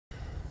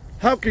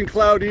How can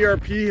Cloud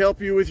ERP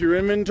help you with your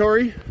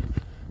inventory?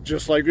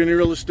 Just like in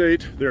real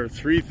estate, there are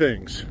three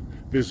things: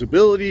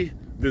 visibility,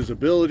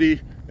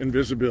 visibility, and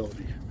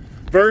visibility.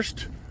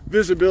 First,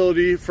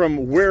 visibility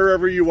from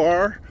wherever you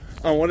are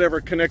on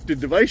whatever connected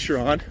device you're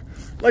on,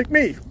 like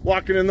me,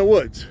 walking in the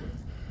woods.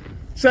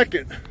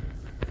 Second,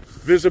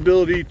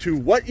 visibility to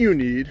what you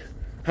need,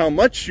 how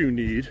much you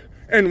need,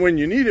 and when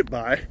you need it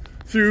by,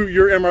 through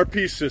your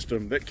MRP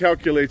system that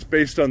calculates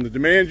based on the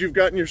demand you've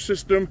got in your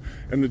system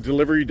and the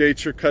delivery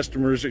dates your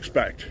customers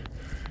expect.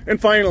 And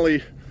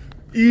finally,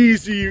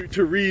 easy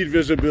to read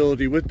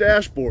visibility with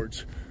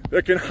dashboards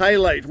that can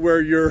highlight where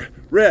you're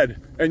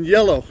red and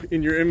yellow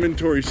in your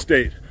inventory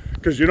state,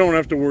 because you don't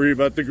have to worry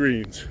about the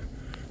greens.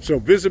 So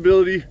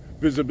visibility,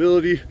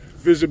 visibility,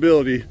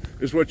 visibility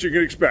is what you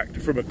can expect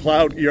from a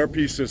Cloud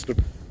ERP system.